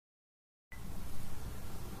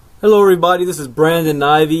Hello everybody, this is Brandon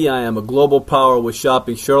Ivy. I am a global power with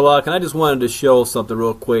Shopping Sherlock, and I just wanted to show something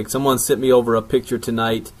real quick. Someone sent me over a picture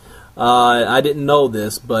tonight. I didn't know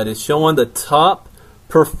this, but it's showing the top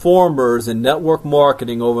performers in network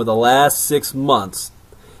marketing over the last 6 months.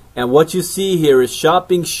 And what you see here is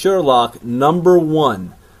Shopping Sherlock number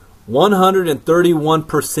 1.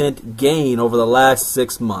 131% gain over the last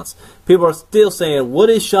 6 months. People are still saying,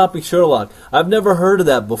 what is Shopping Sherlock? I've never heard of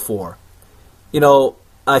that before. You know,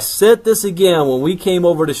 I said this again when we came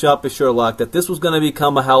over to Shopping Sherlock, that this was going to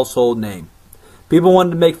become a household name. People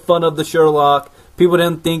wanted to make fun of the Sherlock. People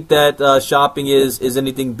didn't think that shopping is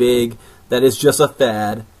anything big, that it's just a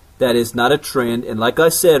fad, that it's not a trend. And like I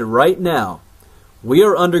said, right now, we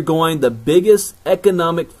are undergoing the biggest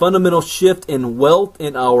economic fundamental shift in wealth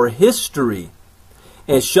in our history.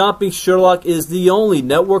 And Shopping Sherlock is the only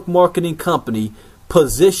network marketing company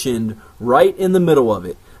positioned right in the middle of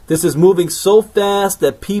it. This is moving so fast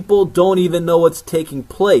that people don't even know what's taking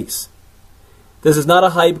place. This is not a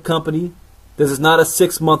hype company. This is not a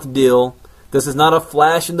 6-month deal. This is not a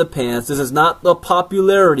flash in the pants. This is not the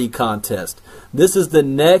popularity contest. This is the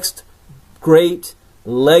next great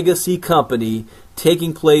legacy company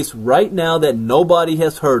taking place right now that nobody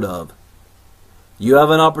has heard of. You have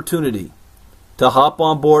an opportunity to hop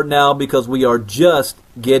on board now, because we are just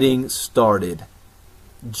getting started.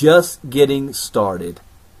 Just getting started.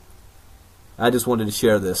 I just wanted to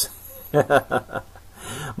share this.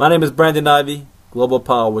 My name is Brandon Ivy, Global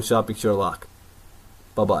Power with Shopping Sherlock.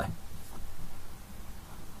 Bye-bye.